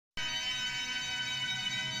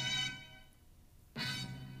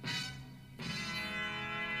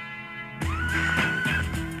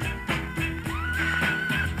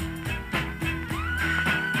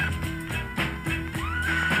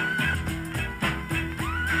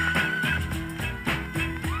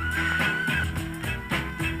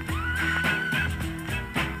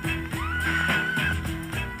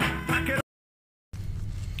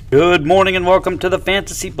Good morning and welcome to the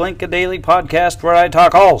Fantasy Blink a Daily podcast where I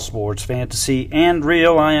talk all sports, fantasy, and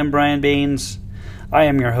real. I am Brian Baines. I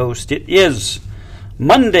am your host. It is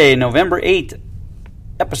Monday, November 8th,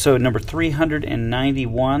 episode number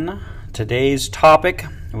 391. Today's topic,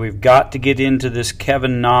 we've got to get into this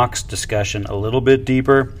Kevin Knox discussion a little bit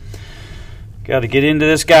deeper. Got to get into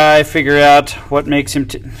this guy, figure out what makes him...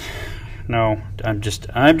 No, I'm just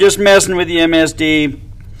messing with you, MSD.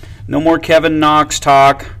 No more Kevin Knox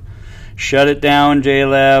talk. Shut it down,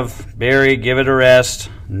 J-Lev. Barry, give it a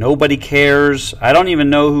rest. Nobody cares. I don't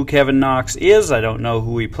even know who Kevin Knox is. I don't know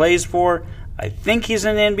who he plays for. I think he's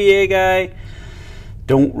an NBA guy.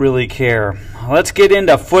 Don't really care. Let's get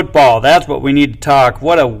into football. That's what we need to talk.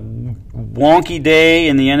 What a wonky day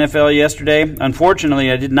in the NFL yesterday.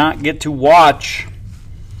 Unfortunately, I did not get to watch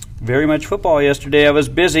very much football yesterday. I was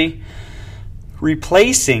busy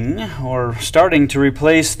replacing or starting to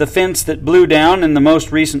replace the fence that blew down in the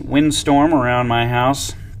most recent windstorm around my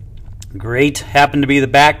house. Great. Happened to be the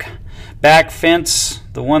back fence,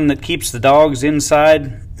 the one that keeps the dogs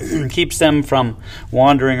inside, keeps them from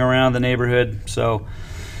wandering around the neighborhood. So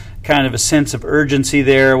kind of a sense of urgency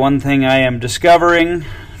there. One thing I am discovering,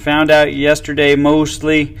 found out yesterday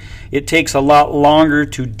mostly, it takes a lot longer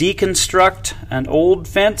to deconstruct an old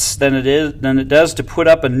fence than it does to put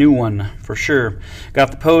up a new one, for sure.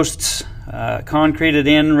 Got the posts concreted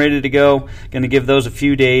in, ready to go. Going to give those a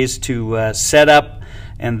few days to set up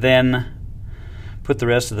and then put the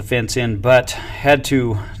rest of the fence in. But had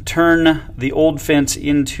to turn the old fence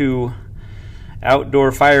into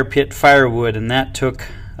outdoor fire pit firewood, and that took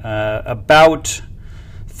about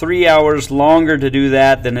 3 hours longer to do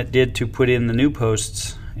that than it did to put in the new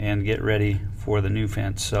posts and get ready for the new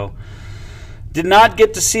fence. So did not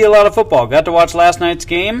get to see a lot of football. Got to watch last night's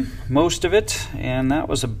game, most of it, and that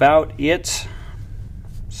was about it.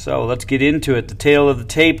 So let's get into it. The tale of the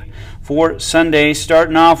tape for Sunday,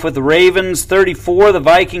 starting off with the Ravens 34, the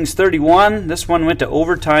Vikings 31. This one went to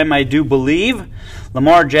overtime, I do believe.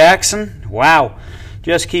 Lamar Jackson, wow,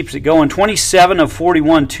 just keeps it going. 27 of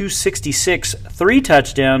 41, 266, 3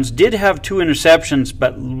 touchdowns. Did have 2 interceptions,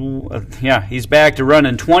 but yeah, he's back to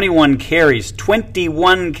running. 21 carries.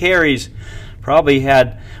 Probably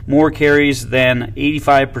had more carries than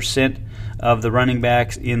 85% of the running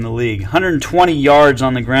backs in the league. 120 yards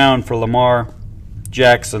on the ground for Lamar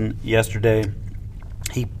Jackson yesterday.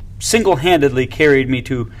 He single-handedly carried me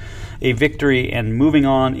to a victory and moving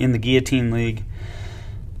on in the Guillotine League.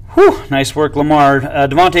 Whew, nice work, Lamar.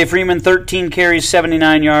 Devontae Freeman, 13 carries,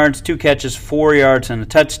 79 yards, 2 catches, 4 yards, and a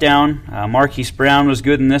touchdown. Marquise Brown was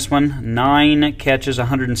good in this one. 9 catches,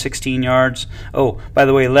 116 yards. Oh, by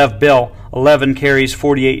the way, Lev Bell, 11 carries,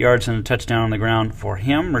 48 yards, and a touchdown on the ground for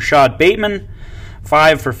him. Rashad Bateman,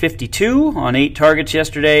 5 for 52 on 8 targets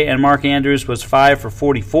yesterday, and Mark Andrews was 5 for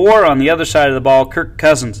 44. On the other side of the ball, Kirk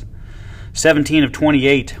Cousins, 17 of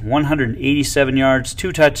 28, 187 yards,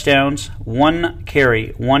 2 touchdowns, 1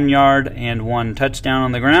 carry, 1 yard, and 1 touchdown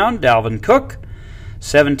on the ground. Dalvin Cook,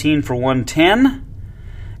 17 for 110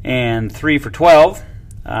 and 3 for 12.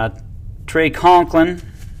 Trey Conklin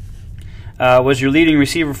was your leading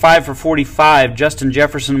receiver, 5 for 45. Justin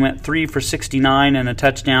Jefferson went 3 for 69 and a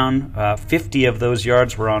touchdown. 50 of those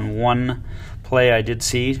yards were on one play I did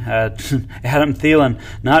see. Adam Thielen,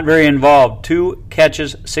 not very involved. 2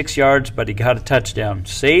 catches, 6 yards, but he got a touchdown.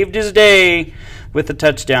 Saved his day with a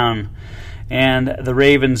touchdown. And the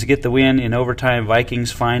Ravens get the win in overtime.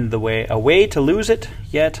 Vikings find a way to lose it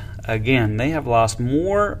yet again. They have lost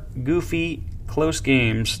more goofy, close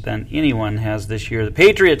games than anyone has this year. The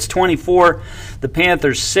Patriots 24, the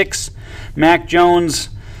Panthers 6. Mac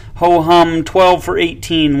Jones, ho-hum, 12 for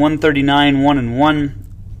 18, 139, 1-1.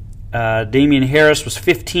 Damian Harris was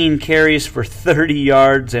 15 carries for 30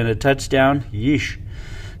 yards and a touchdown. Yeesh.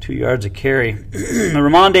 2 yards a carry.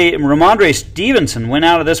 Ramondre Stevenson went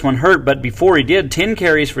out of this one hurt, but before he did, 10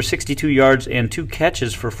 carries for 62 yards and 2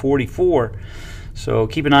 catches for 44. So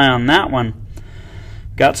keep an eye on that one.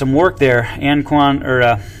 Got some work there.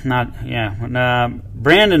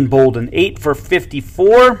 Brandon Bolden, 8 for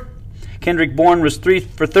 54. Kendrick Bourne was 3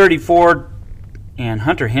 for 34. And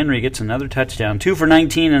Hunter Henry gets another touchdown. 2 for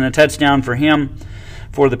 19 and a touchdown for him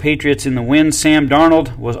for the Patriots in the win. Sam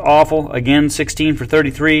Darnold was awful. Again, 16 for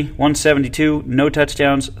 33, 172, no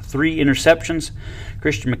touchdowns, 3 interceptions.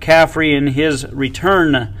 Christian McCaffrey in his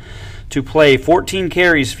return to play, 14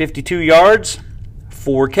 carries, 52 yards,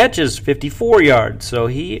 4 catches, 54 yards. So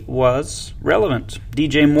he was relevant.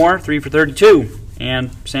 DJ Moore, 3 for 32.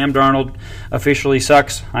 And Sam Darnold officially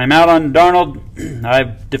sucks. I'm out on Darnold.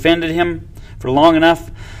 I've defended him for long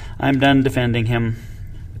enough. I'm done defending him.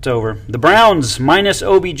 It's over. The Browns minus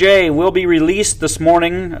OBJ will be released this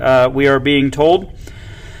morning, we are being told.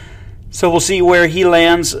 So we'll see where he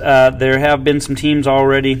lands. There have been some teams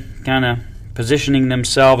already kind of positioning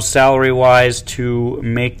themselves salary-wise to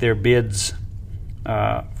make their bids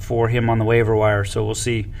for him on the waiver wire. So we'll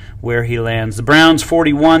see where he lands. The Browns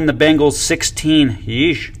 41, the Bengals 16.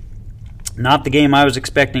 Yeesh. Not the game I was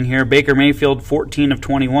expecting here. Baker Mayfield 14 of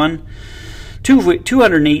 21.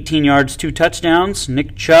 218 yards, 2 touchdowns.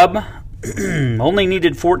 Nick Chubb only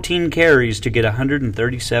needed 14 carries to get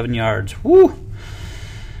 137 yards. Woo!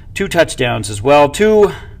 2 touchdowns as well.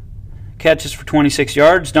 2 catches for 26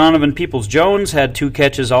 yards. Donovan Peoples-Jones had 2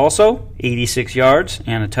 catches also, 86 yards,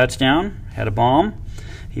 and a touchdown. Had a bomb.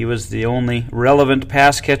 He was the only relevant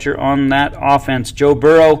pass catcher on that offense. Joe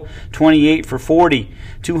Burrow, 28 for 40,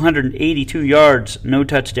 282 yards, no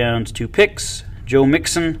touchdowns, 2 picks. Joe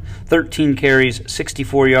Mixon, 13 carries,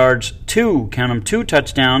 64 yards, 2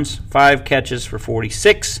 touchdowns, 5 catches for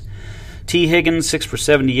 46. T. Higgins, 6 for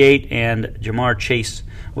 78, and Jamar Chase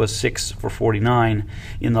was 6 for 49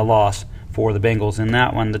 in the loss for the Bengals in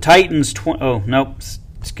that one. The Titans,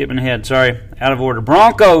 skipping ahead, sorry, out of order.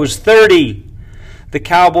 Broncos, 30. The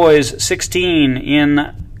Cowboys, 16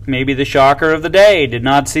 in maybe the shocker of the day. Did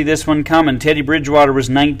not see this one coming. Teddy Bridgewater was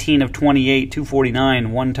 19 of 28,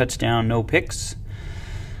 249, 1 touchdown, no picks.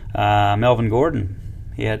 Melvin Gordon,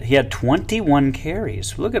 he had 21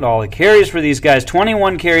 carries. Look at all the carries for these guys.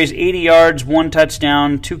 21 carries, 80 yards, 1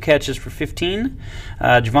 touchdown, 2 catches for 15.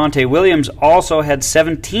 Javonte Williams also had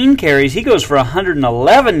 17 carries. He goes for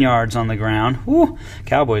 111 yards on the ground. Whew.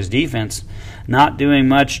 Cowboys defense not doing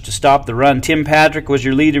much to stop the run. Tim Patrick was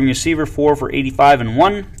your leading receiver, 4 for 85 and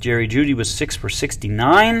 1. Jerry Jeudy was 6 for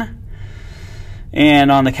 69.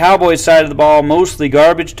 And on the Cowboys side of the ball, mostly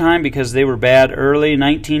garbage time because they were bad early.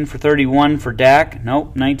 19 for 31 for Dak.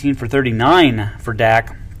 19 for 39 for Dak.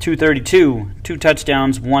 232, 2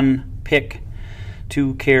 touchdowns, 1 pick,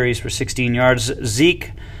 2 carries for 16 yards.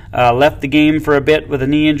 Zeke left the game for a bit with a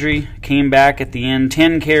knee injury. Came back at the end.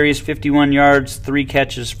 10 carries, 51 yards, 3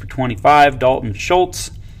 catches for 25. Dalton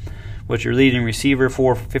Schultz was your leading receiver,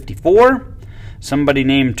 4 for 54. Somebody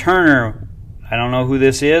named Turner, I don't know who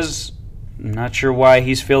this is. I'm not sure why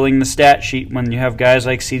he's filling the stat sheet when you have guys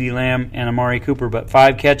like CeeDee Lamb and Amari Cooper, but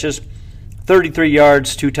 5 catches, 33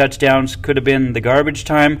 yards, 2 touchdowns. Could have been the garbage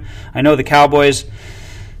time. I know the Cowboys,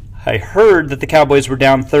 I heard that the Cowboys were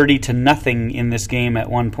down 30-0 in this game at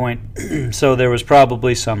one point, so there was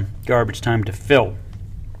probably some garbage time to fill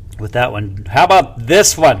with that one. How about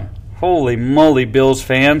this one? Holy moly, Bills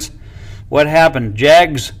fans. What happened?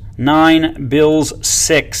 Jags 9, Bills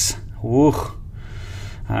 6. Woo.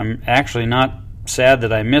 I'm actually not sad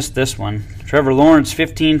that I missed this one. Trevor Lawrence,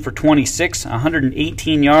 15 for 26,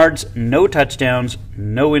 118 yards, no touchdowns,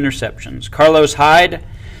 no interceptions. Carlos Hyde,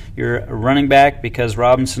 your running back because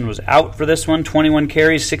Robinson was out for this one, 21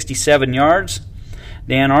 carries, 67 yards.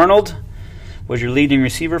 Dan Arnold was your leading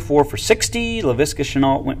receiver, 4 for 60. Laviska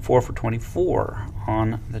Shenault went 4 for 24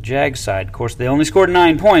 on the Jags side. Of course, they only scored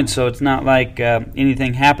 9 points, so it's not like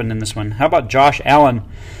anything happened in this one. How about Josh Allen?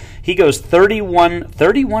 He goes 31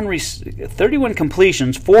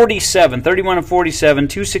 completions, 31 of 47,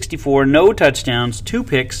 264, no touchdowns, 2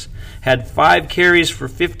 picks, had 5 carries for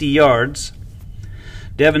 50 yards.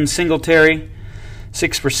 Devin Singletary,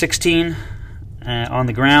 6 for 16 on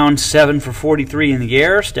the ground, 7 for 43 in the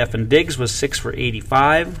air. Stefan Diggs was 6 for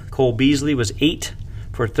 85. Cole Beasley was 8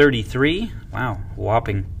 for 33. Wow,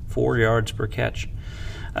 whopping 4 yards per catch.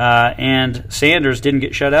 And Sanders didn't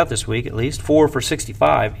get shut out this week, at least. 4 for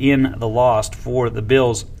 65 in the loss for the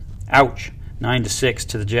Bills. Ouch. 9-6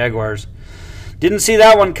 to the Jaguars. Didn't see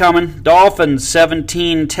that one coming. Dolphins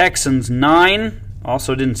 17, Texans 9.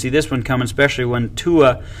 Also didn't see this one coming, especially when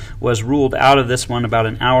Tua was ruled out of this one about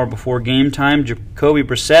an hour before game time. Jacoby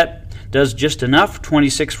Brissett does just enough.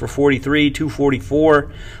 26 for 43,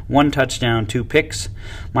 244, 1 touchdown, 2 picks.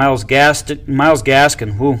 Myles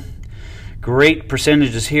Gaskin, whoo. Great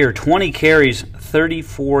percentages here. 20 carries,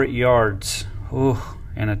 34 yards,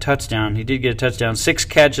 and a touchdown. He did get a touchdown. 6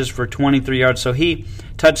 catches for 23 yards. So he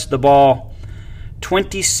touched the ball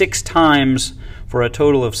 26 times for a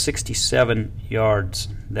total of 67 yards.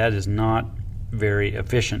 That is not very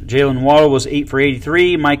efficient. Jalen Waddle was 8 for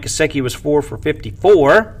 83. Mike Gesicki was 4 for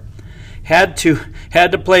 54. Had to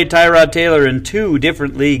play Tyrod Taylor in 2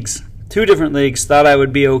 different leagues. 2 different leagues. Thought I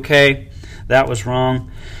would be okay. That was wrong.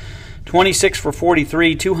 26 for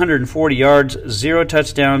 43, 240 yards, 0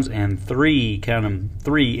 touchdowns, and 3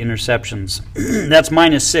 interceptions. That's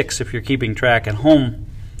 -6 if you're keeping track at home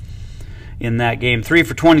in that game. 3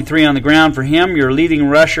 for 23 on the ground for him. Your leading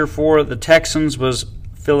rusher for the Texans was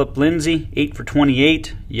Phillip Lindsay, 8 for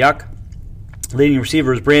 28. Yuck. Leading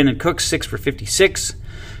receiver is Brandon Cooks, 6 for 56.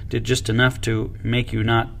 Did just enough to make you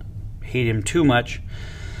not hate him too much.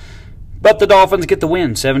 But the Dolphins get the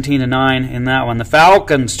win, 17-9 in that one. The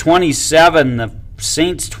Falcons, 27. The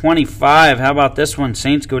Saints, 25. How about this one?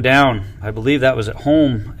 Saints go down. I believe that was at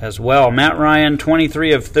home as well. Matt Ryan,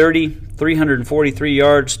 23 of 30, 343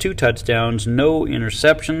 yards, 2 touchdowns, no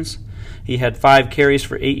interceptions. He had 5 carries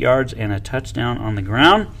for 8 yards and a touchdown on the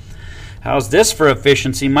ground. How's this for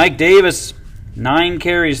efficiency? Mike Davis, 9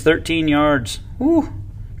 carries, 13 yards. Whew,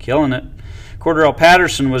 killing it. Cordell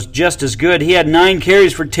Patterson was just as good. He had 9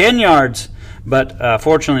 carries for 10 yards, but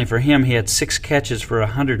fortunately for him, he had 6 catches for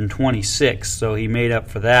 126, so he made up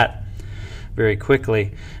for that very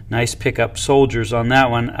quickly. Nice pickup soldiers on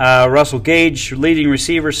that one. Russell Gage, leading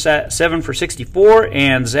receiver, 7 for 64,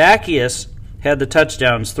 and Zacchaeus had the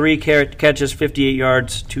touchdowns, 3 catches, 58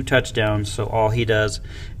 yards, 2 touchdowns, so all he does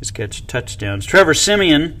is catch touchdowns. Trevor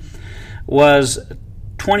Siemian was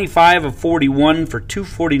 25 of 41 for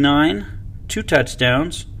 249, 2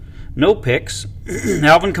 touchdowns, no picks.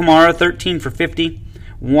 Alvin Kamara, 13 for 50,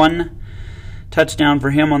 1 touchdown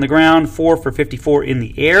for him on the ground, 4 for 54 in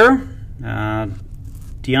the air.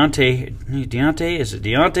 Deontay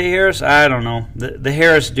Harris? I don't know. The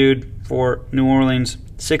Harris dude for New Orleans,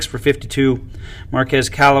 6 for 52. Marquez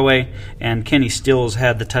Callaway and Kenny Stills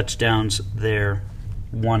had the touchdowns there,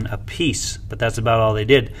 1 apiece, but that's about all they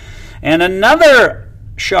did. And another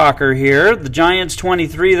shocker here, the Giants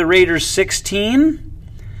 23, the Raiders 16.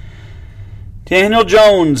 Daniel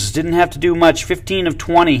Jones didn't have to do much, 15 of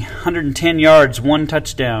 20, 110 yards, 1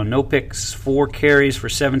 touchdown, no picks, 4 carries for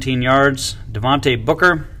 17 yards. Devontae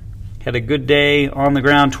Booker had a good day on the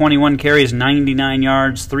ground, 21 carries, 99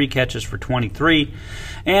 yards, 3 catches for 23.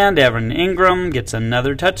 And Evan Ingram gets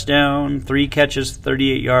another touchdown, 3 catches,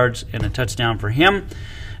 38 yards, and a touchdown for him.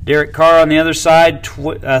 Derek Carr on the other side,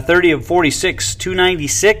 30 of 46,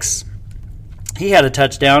 296. He had a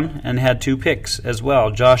touchdown and had 2 picks as well.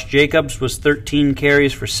 Josh Jacobs was 13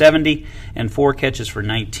 carries for 70 and 4 catches for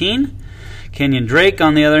 19. Kenyon Drake,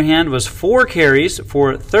 on the other hand, was 4 carries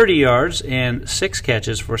for 30 yards and 6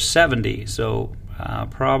 catches for 70. So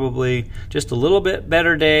probably just a little bit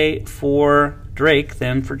better day for Drake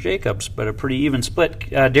than for Jacobs, but a pretty even split.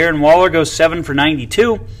 Darren Waller goes 7 for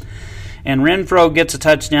 92. And Renfro gets a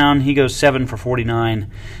touchdown. He goes 7 for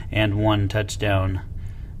 49 and 1 touchdown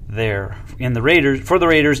there in the Raiders for the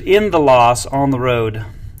Raiders in the loss on the road.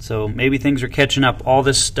 So maybe things are catching up. All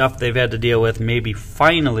this stuff they've had to deal with, maybe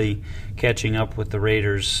finally catching up with the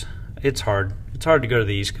Raiders. It's hard. It's hard to go to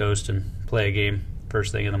the East Coast and play a game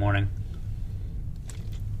first thing in the morning.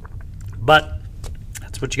 But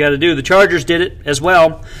that's what you got to do. The Chargers did it as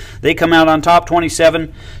well. They come out on top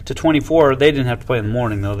 27-24. They didn't have to play in the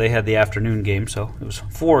morning, though. They had the afternoon game, so it was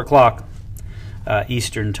 4 o'clock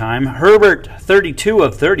Eastern time. Herbert, 32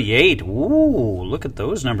 of 38. Ooh, look at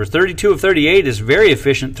those numbers. 32 of 38 is very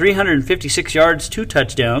efficient. 356 yards, 2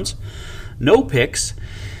 touchdowns, no picks.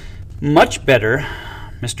 Much better,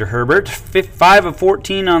 Mr. Herbert. 5 for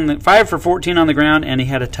 14 on the ground, and he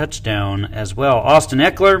had a touchdown as well. Austin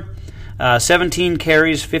Eckler, 17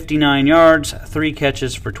 carries, 59 yards, 3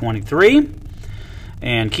 catches for 23.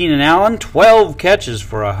 And Keenan Allen, 12 catches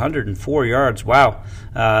for 104 yards. Wow.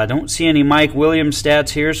 Don't see any Mike Williams stats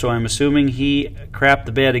here, so I'm assuming he crapped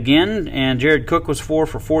the bed again. And Jared Cook was 4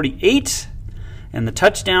 for 48. And the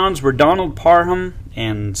touchdowns were Donald Parham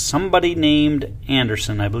and somebody named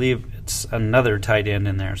Anderson. I believe it's another tight end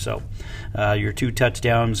in there. So your 2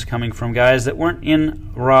 touchdowns coming from guys that weren't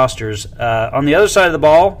in rosters. On the other side of the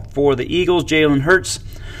ball, for the Eagles, Jalen Hurts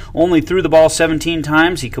only threw the ball 17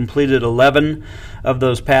 times. He completed 11 of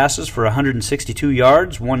those passes for 162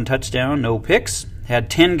 yards, 1 touchdown, no picks. Had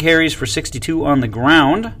 10 carries for 62 on the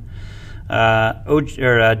ground.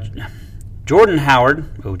 Jordan Howard,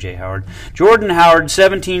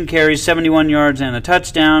 17 carries, 71 yards, and a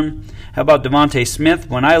touchdown. How about Devontae Smith?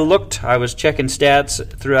 When I looked, I was checking stats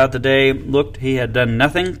throughout the day. Looked, he had done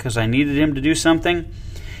nothing because I needed him to do something.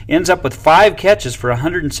 Ends up with 5 catches for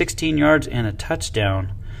 116 yards and a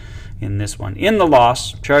touchdown in this one. In the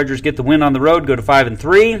loss, Chargers get the win on the road, go to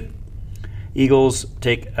 5-3. Eagles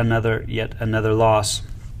take yet another loss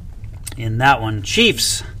in that one.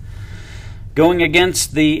 Chiefs going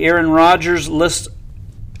against the Aaron Rodgers-less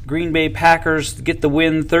Green Bay Packers, get the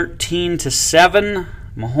win 13-7.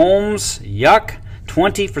 Mahomes, yuck,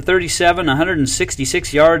 20 for 37,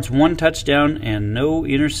 166 yards, 1 touchdown, and no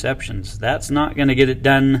interceptions. That's not going to get it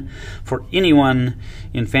done for anyone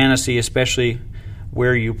in fantasy, especially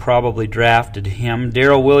where you probably drafted him.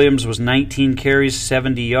 Darrell Williams was 19 carries,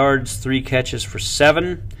 70 yards, 3 catches for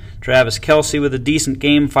 7. Travis Kelce with a decent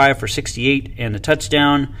game, 5 for 68 and a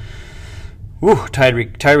touchdown.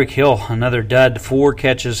 Tyreek Hill, another dud, 4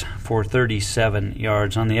 catches for 37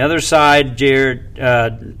 yards. On the other side,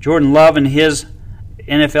 Jordan Love in his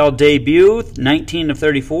NFL debut, 19 of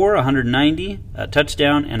 34, 190, a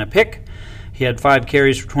touchdown and a pick. He had 5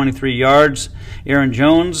 carries for 23 yards. Aaron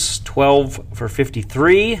Jones, 12 for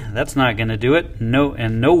 53. That's not going to do it.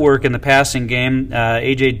 No work in the passing game.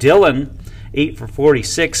 A.J. Dillon, 8 for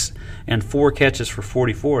 46 and 4 catches for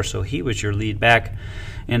 44. So he was your lead back.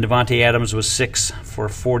 And Devontae Adams was 6 for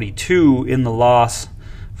 42 in the loss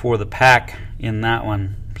for the Pack in that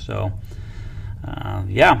one. So,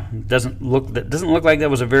 doesn't look like that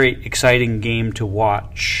was a very exciting game to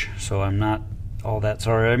watch. So I'm not all that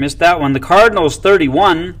sorry I missed that one. The Cardinals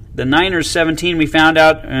 31, the Niners 17. We found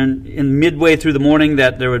out in midway through the morning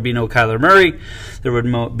that there would be no Kyler Murray, there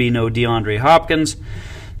would be no DeAndre Hopkins.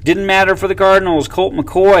 Didn't matter for the Cardinals. Colt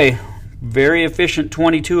McCoy, very efficient,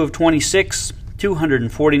 22 of 26.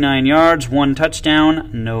 249 yards, 1 touchdown,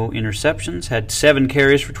 no interceptions, had 7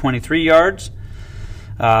 carries for 23 yards.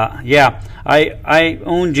 I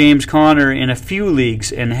own James Conner in a few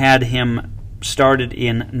leagues and had him started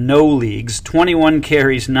in no leagues. 21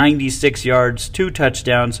 carries, 96 yards, 2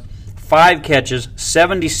 touchdowns, 5 catches,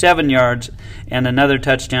 77 yards, and another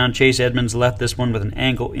touchdown. Chase Edmonds left this one with an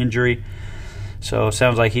ankle injury. So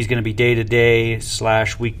sounds like he's going to be day-to-day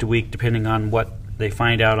 / week-to-week, depending on what they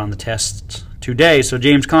find out on the tests today. So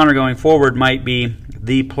James Conner going forward might be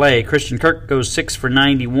the play. Christian Kirk goes 6 for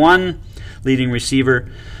 91, leading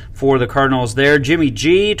receiver for the Cardinals there. Jimmy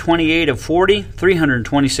G, 28 of 40,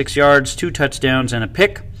 326 yards, 2 touchdowns, and a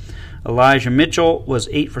pick. Elijah Mitchell was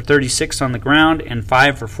 8 for 36 on the ground and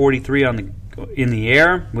 5 for 43 in the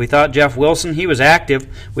air. We thought Jeff Wilson, he was active.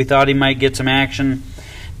 We thought he might get some action.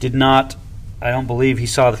 Did not. I don't believe he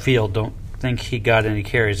saw the field. Don't think he got any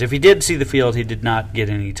carries. If he did see the field, he did not get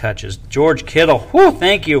any touches. George Kittle,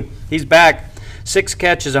 thank you. He's back. 6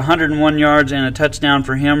 catches, 101 yards, and a touchdown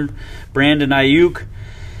for him. Brandon Ayuk,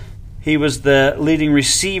 he was the leading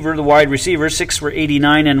receiver, the wide receiver, 6 for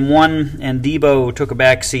 89 and 1, and Debo took a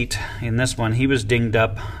back seat in this one. He was dinged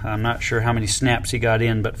up. I'm not sure how many snaps he got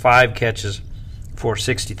in, but 5 catches for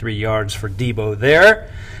 63 yards for Debo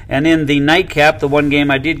there. And in the nightcap, the one game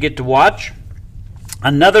I did get to watch,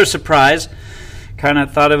 another surprise. Kind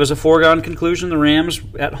of thought it was a foregone conclusion. The Rams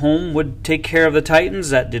at home would take care of the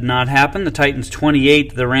Titans. That did not happen. The Titans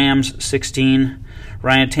 28, the Rams 16.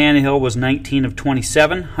 Ryan Tannehill was 19 of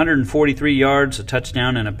 27, 143 yards, a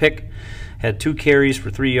touchdown, and a pick. Had 2 carries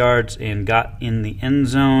for 3 yards and got in the end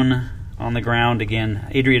zone. On the ground again,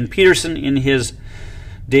 Adrian Peterson in his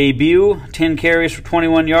debut, 10 carries for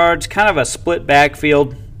 21 yards. Kind of a split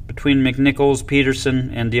backfield between McNichols,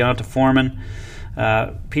 Peterson, and Deonta Foreman.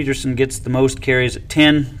 Peterson gets the most carries at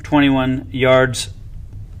 10, 21 yards,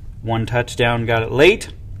 1 touchdown, got it late.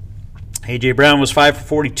 A.J. Brown was 5 for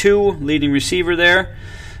 42, leading receiver there.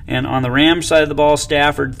 And on the Rams side of the ball,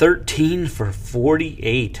 Stafford, 13 for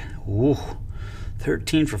 48.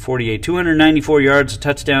 13 for 48. 294 yards, a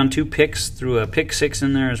touchdown, 2 picks, threw a pick 6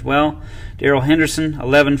 in there as well. Darrell Henderson,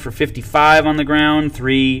 11 for 55 on the ground,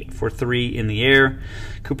 3 for 3 in the air.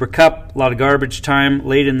 Cooper Kupp, a lot of garbage time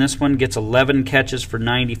late in this one, gets 11 catches for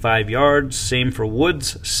 95 yards. Same for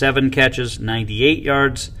Woods, 7 catches, 98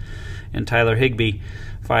 yards. And Tyler Higbee,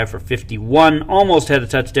 5 for 51. Almost had a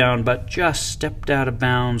touchdown, but just stepped out of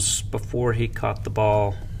bounds before he caught the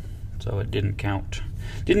ball. So it didn't count.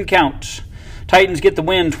 Titans get the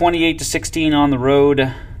win, 28-16 on the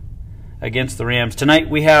road against the Rams. Tonight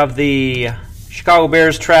we have the Chicago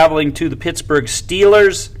Bears traveling to the Pittsburgh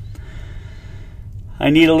Steelers. I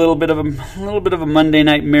need a little bit of a Monday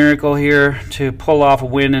night miracle here to pull off a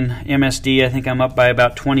win in MSD. I think I'm up by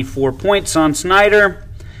about 24 points on Snyder,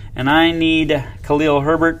 and I need Khalil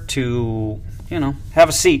Herbert to, have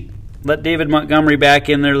a seat. Let David Montgomery back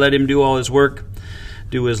in there. Let him do all his work.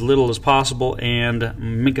 Do as little as possible, and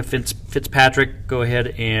Minkah Fitzpatrick, go ahead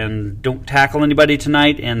and don't tackle anybody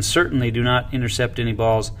tonight, and certainly do not intercept any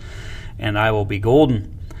balls, and I will be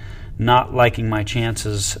golden. Not liking my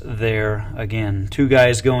chances there again. 2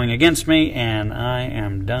 guys going against me, and I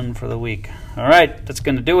am done for the week. All right, that's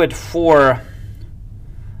going to do it for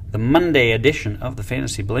the Monday edition of the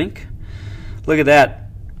Fantasy Blink. Look at that.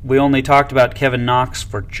 We only talked about Kevin Knox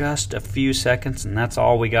for just a few seconds, and that's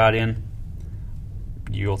all we got in.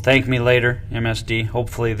 You'll thank me later, MSD.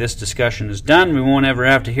 Hopefully this discussion is done. We won't ever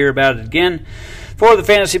have to hear about it again. For the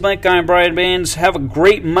Fantasy Blink, I'm Brian Baines. Have a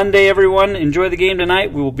great Monday, everyone. Enjoy the game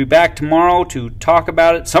tonight. We will be back tomorrow to talk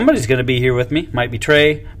about it. Somebody's going to be here with me. Might be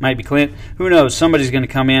Trey, might be Clint. Who knows? Somebody's going to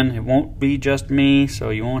come in. It won't be just me, so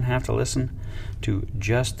you won't have to listen to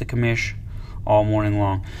just the commish all morning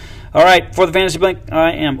long. All right, for the Fantasy Blink,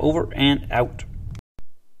 I am over and out.